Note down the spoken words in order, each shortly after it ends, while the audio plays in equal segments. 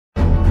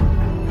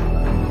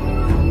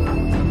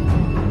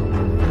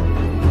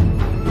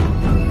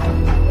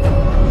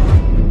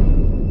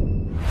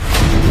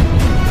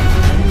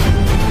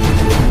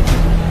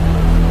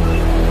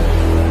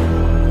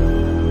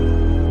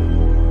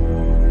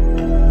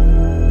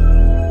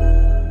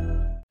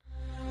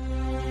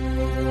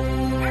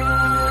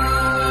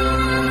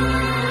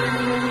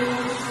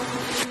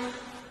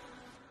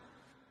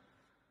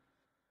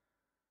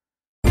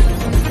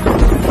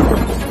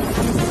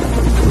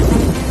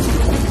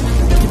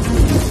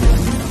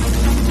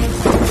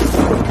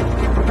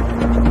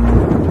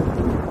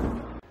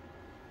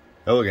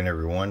Hello again,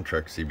 everyone.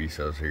 Truck CB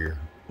Sales here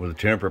with a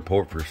tune-up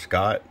report for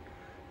Scott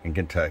in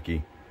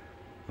Kentucky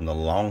on the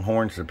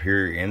Longhorn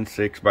Superior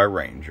N6 by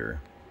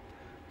Ranger.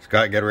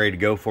 Scott, got ready to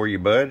go for you,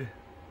 bud?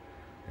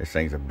 This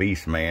thing's a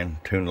beast, man.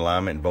 Tune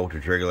alignment and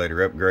voltage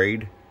regulator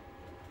upgrade.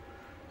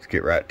 Let's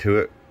get right to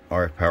it.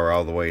 RF power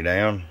all the way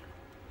down.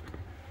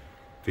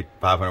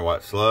 500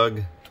 watt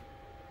slug.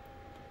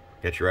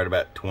 Got you right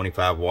about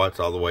 25 watts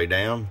all the way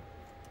down.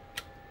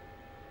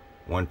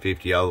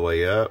 150 all the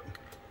way up.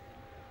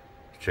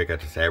 Check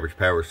out this average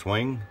power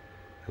swing.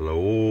 Hello,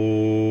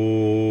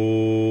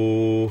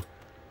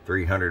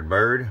 300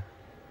 bird,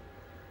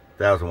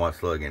 1000 watt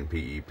slug in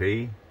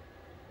PEP.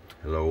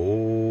 Hello,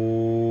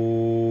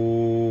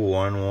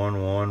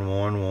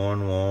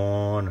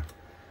 11111,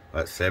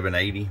 about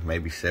 780,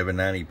 maybe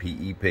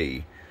 790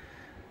 PEP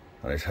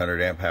on this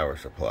 100 amp power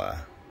supply.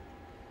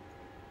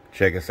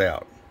 Check us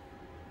out.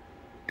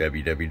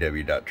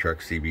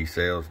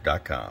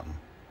 www.truckcbsales.com.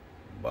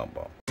 Bum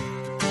bum.